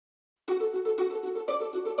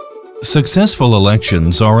Successful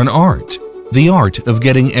elections are an art. The art of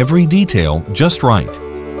getting every detail just right.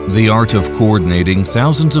 The art of coordinating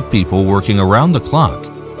thousands of people working around the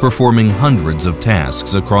clock, performing hundreds of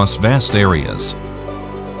tasks across vast areas.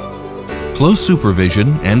 Close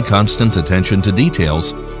supervision and constant attention to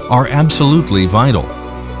details are absolutely vital.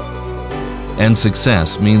 And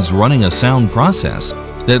success means running a sound process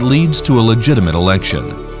that leads to a legitimate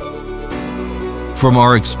election. From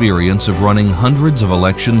our experience of running hundreds of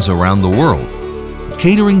elections around the world,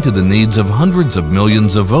 catering to the needs of hundreds of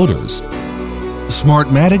millions of voters,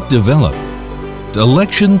 Smartmatic developed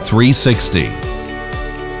Election-360.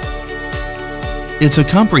 It's a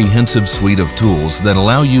comprehensive suite of tools that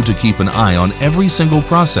allow you to keep an eye on every single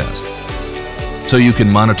process, so you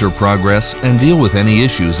can monitor progress and deal with any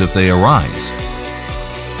issues if they arise.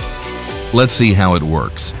 Let's see how it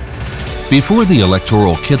works. Before the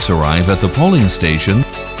electoral kits arrive at the polling station,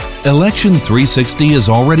 Election-360 is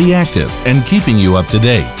already active and keeping you up to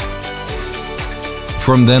date.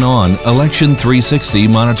 From then on, Election-360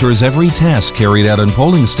 monitors every task carried out in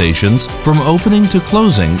polling stations from opening to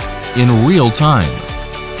closing in real time.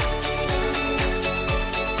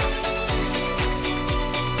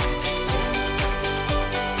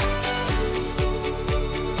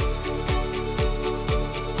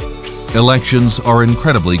 Elections are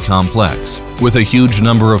incredibly complex, with a huge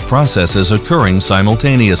number of processes occurring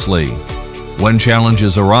simultaneously. When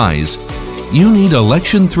challenges arise, you need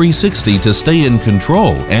Election-360 to stay in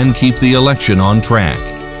control and keep the election on track.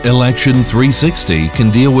 Election-360 can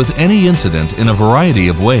deal with any incident in a variety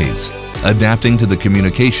of ways, adapting to the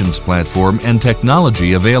communications platform and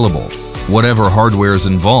technology available. Whatever hardware is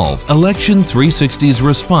involved, Election-360's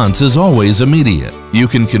response is always immediate. You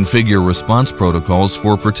can configure response protocols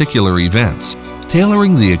for particular events,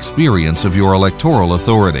 tailoring the experience of your electoral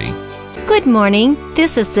authority. Good morning.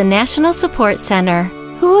 This is the National Support Center.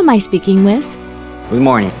 Who am I speaking with? Good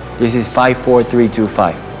morning. This is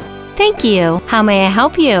 54325. Thank you. How may I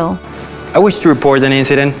help you? I wish to report an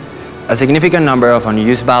incident. A significant number of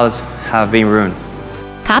unused ballots have been ruined.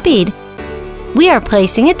 Copied. We are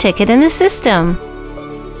placing a ticket in the system.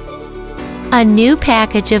 A new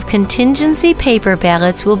package of contingency paper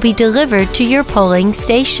ballots will be delivered to your polling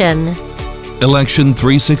station.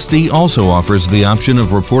 Election-360 also offers the option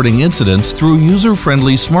of reporting incidents through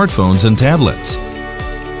user-friendly smartphones and tablets,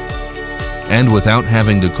 and without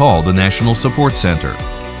having to call the National Support Center.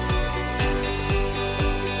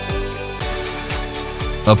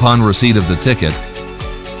 Upon receipt of the ticket,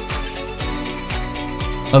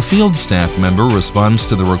 a field staff member responds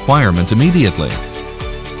to the requirement immediately.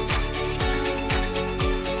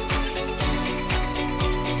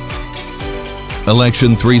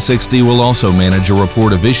 Election-360 will also manage a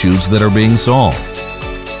report of issues that are being solved.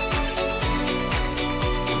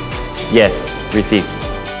 Yes, received.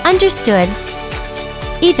 Understood.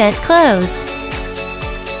 Event closed.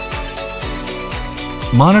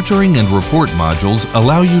 Monitoring and report modules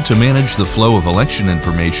allow you to manage the flow of election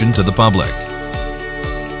information to the public,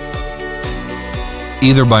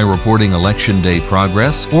 either by reporting election day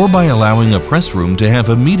progress or by allowing a press room to have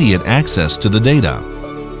immediate access to the data.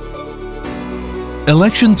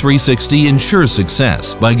 Election-360 ensures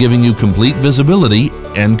success by giving you complete visibility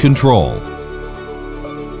and control.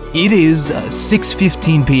 It is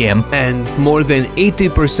 6:15 p.m. and more than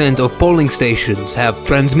 80% of polling stations have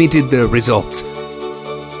transmitted their results.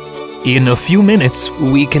 In a few minutes,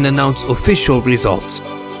 we can announce official results.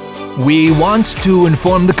 We want to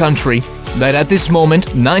inform the country that at this moment,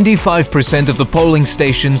 95% of the polling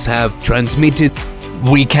stations have transmitted.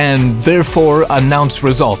 We can therefore announce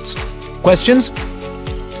results. Questions?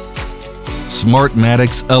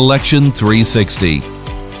 Smartmatic's Election-360,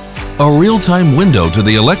 a real-time window to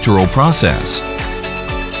the electoral process.